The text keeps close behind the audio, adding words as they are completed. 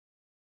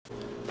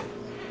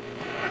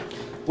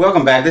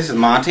Welcome back. This is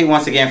Monty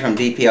once again from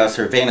DPL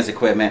Surveillance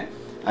Equipment.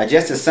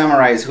 Just to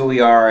summarize who we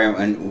are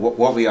and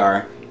what we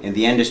are in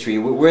the industry,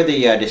 we're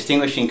the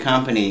distinguishing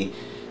company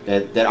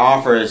that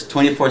offers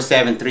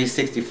 24/7,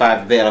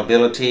 365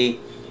 availability,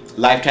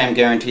 lifetime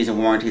guarantees and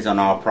warranties on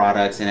all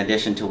products. In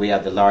addition to, we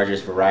have the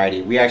largest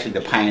variety. We're actually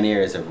the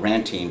pioneers of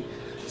renting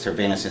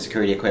surveillance and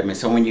security equipment.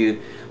 So when you're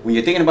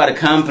thinking about a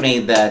company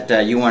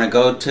that you want to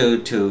go to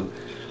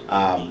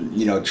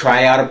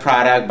try out a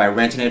product by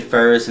renting it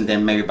first and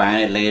then maybe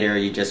buying it later,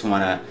 you just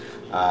want to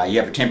you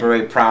have a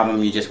temporary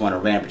problem, you just want to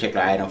rent a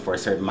particular item for a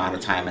certain amount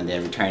of time and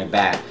then return it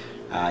back,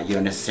 you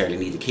don't necessarily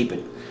need to keep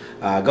it.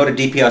 Go to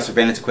DPL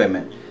Surveillance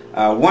Equipment.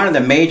 One of the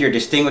major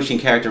distinguishing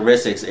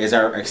characteristics is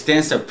our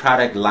extensive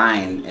product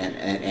line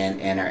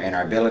and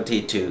our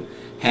ability to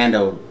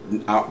handle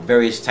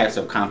various types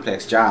of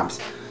complex jobs.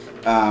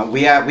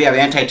 We have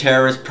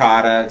anti-terrorist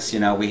products.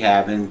 We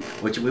have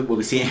what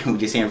you see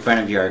in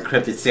front of you are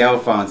encrypted cell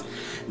phones.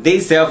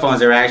 These cell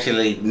phones are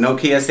actually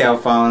Nokia cell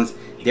phones.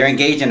 They're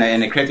engaged in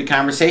an encrypted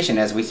conversation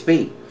as we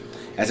speak.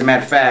 As a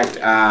matter of fact,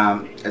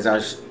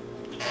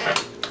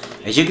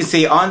 as you can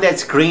see on that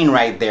screen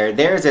right there,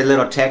 there's a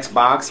little text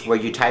box where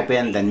you type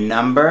in the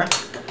number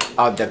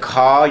of the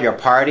call, your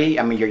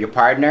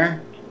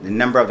partner, the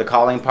number of the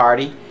calling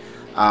party,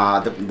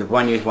 the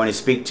one you want to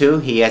speak to.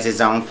 He has his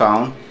own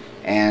phone.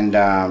 And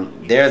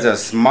there's a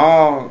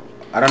small,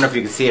 I don't know if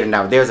you can see it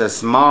now, there's a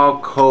small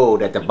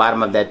code at the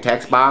bottom of that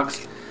text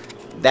box.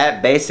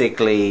 That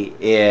basically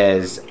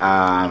is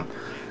a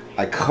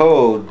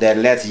code that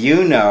lets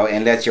you know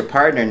and lets your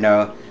partner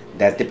know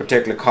that the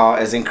particular call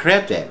is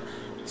encrypted.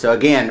 So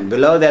again,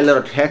 below that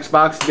little text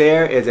box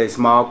there is a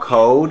small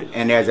code,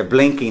 and there's a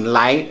blinking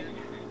light.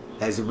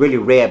 That's really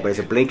red, but it's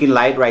a blinking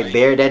light right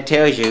there that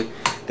tells you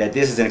that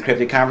this is an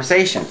encrypted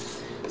conversation.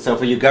 So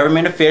for you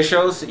government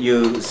officials,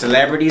 you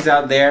celebrities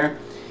out there,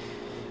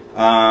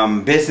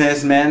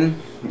 businessmen,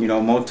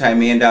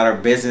 multi-million-dollar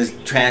business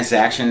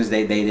transactions,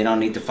 they don't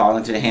need to fall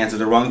into the hands of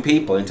the wrong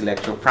people.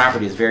 Intellectual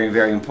property is very,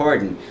 very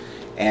important.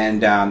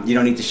 And you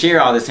don't need to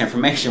share all this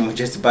information with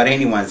just about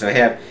anyone. So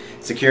have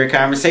secure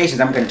conversations.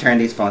 I'm going to turn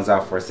these phones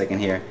off for a second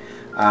here.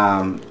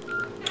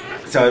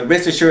 So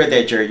rest assured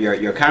that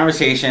your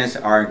conversations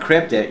are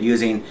encrypted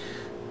using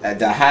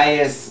the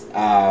highest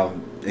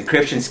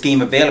encryption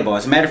scheme available.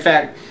 As a matter of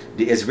fact,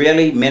 the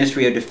Israeli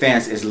Ministry of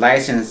Defense is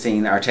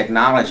licensing our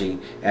technology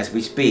as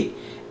we speak,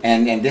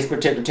 and this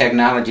particular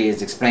technology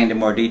is explained in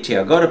more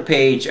detail. Go to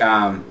page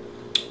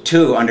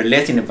 2 under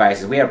listing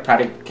devices. We have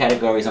product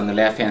categories on the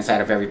left hand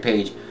side of every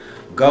page.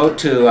 Go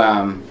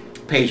to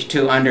page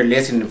 2 under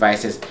listing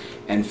devices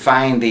and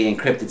find the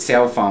encrypted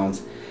cell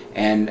phones,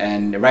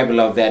 and right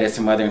below that is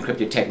some other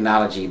encrypted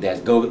technology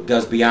that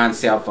goes beyond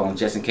cell phones,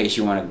 just in case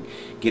you want to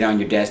get on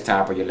your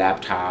desktop or your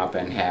laptop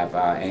and have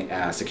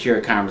secure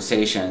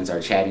conversations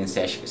or chatting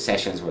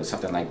sessions or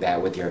something like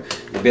that with your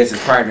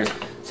business partners.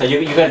 So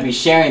you're going to be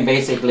sharing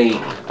basically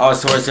all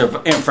sorts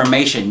of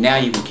information. Now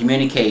you can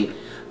communicate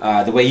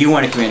the way you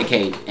want to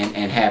communicate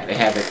and have it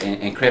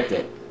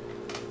encrypted.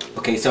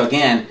 Okay, so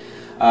again,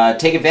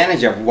 take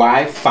advantage of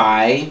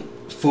Wi-Fi,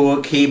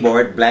 full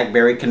keyboard,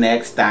 BlackBerry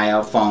Connect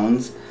style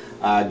phones.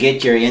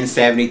 Get your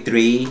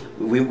N73.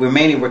 We're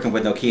mainly working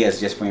with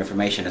Nokia's just for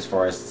information as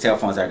far as cell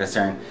phones are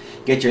concerned.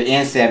 Get your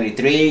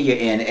N73, your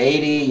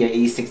N80, your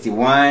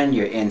E61,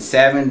 your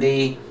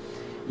N70,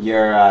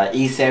 your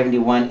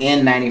E71,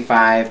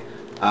 N95.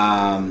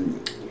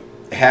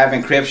 Have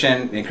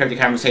encrypted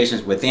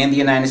conversations within the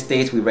United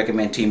States. We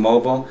recommend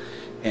T-Mobile.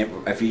 And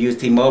if you use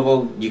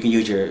T-Mobile, you can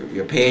use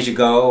your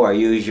pay-as-you-go or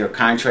use your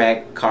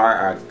contract car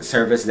or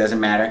service, doesn't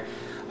matter.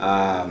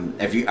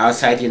 If you're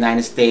outside the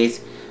United States,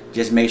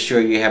 just make sure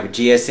you have a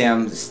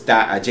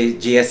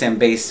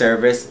GSM-based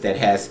service that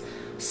has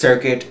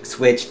circuit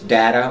switched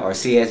data or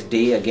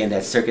CSD. Again,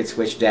 that's circuit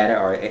switched data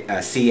or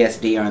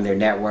CSD on their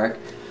network.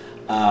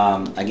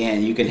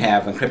 Again, you can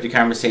have encrypted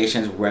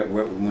conversations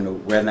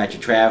whether or not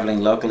you're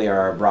traveling locally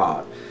or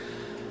abroad.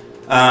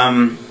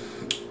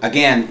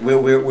 Again,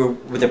 we're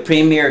the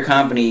premier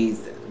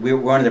companies. We're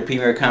one of the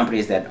premier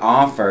companies that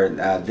offer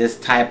this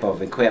type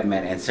of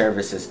equipment and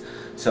services.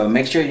 So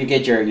make sure you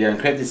get your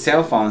encrypted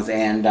cell phones,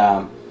 and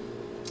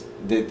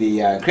the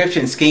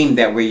encryption scheme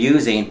that we're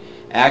using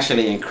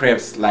actually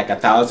encrypts like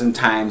 1,000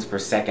 times per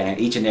second, and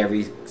each and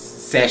every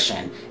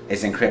session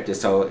is encrypted.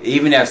 So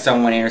even if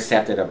someone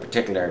intercepted a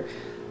particular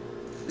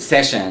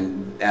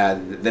session,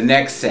 the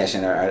next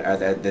session or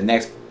the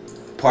next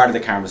part of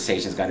the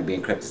conversation is going to be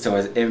encrypted. So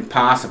it's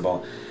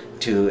impossible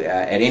to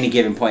at any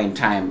given point in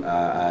time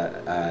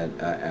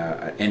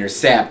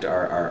intercept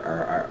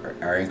or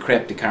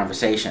encrypt the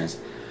conversations.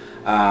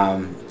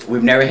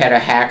 We've never had a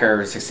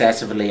hacker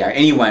successfully, or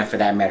anyone for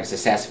that matter,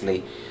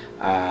 successfully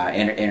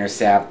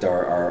intercept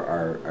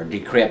or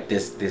decrypt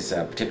this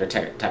particular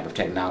type of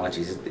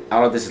technologies.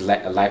 All of this is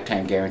a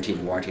lifetime guaranteed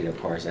and warranted, of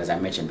course, as I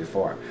mentioned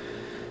before.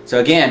 So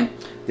again,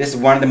 this is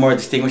one of the more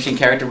distinguishing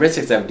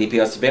characteristics of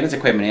DPL surveillance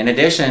equipment. In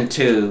addition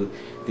to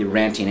the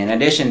renting, in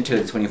addition to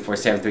the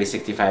 24/7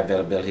 365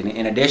 availability,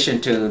 in addition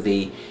to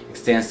the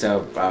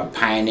extensive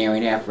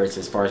pioneering efforts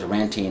as far as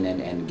renting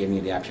and giving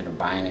you the option of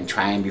buying and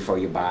trying before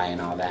you buy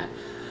and all that,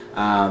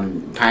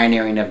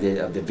 pioneering of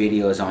the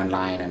videos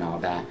online and all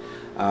that.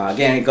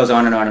 Again, it goes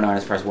on and on and on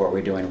as far as what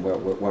we're doing,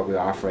 what we're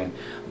offering.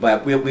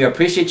 But we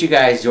appreciate you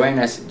guys joining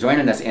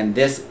us in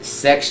this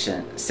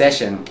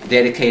session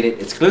dedicated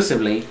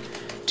exclusively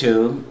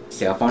to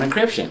cell phone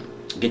encryption.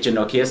 Get your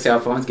Nokia cell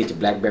phones, get your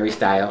BlackBerry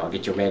style, or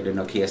get your regular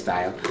Nokia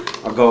style,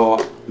 or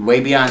go way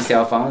beyond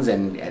cell phones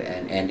and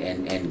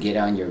get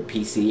on your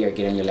PC or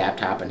get on your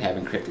laptop and have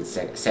encrypted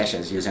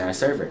sessions using our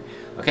server.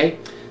 Okay,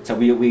 so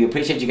we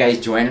appreciate you guys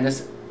joining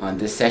us on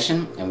this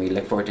session, and we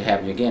look forward to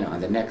having you again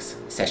on the next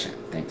session.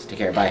 Thanks. Take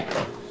care. Bye.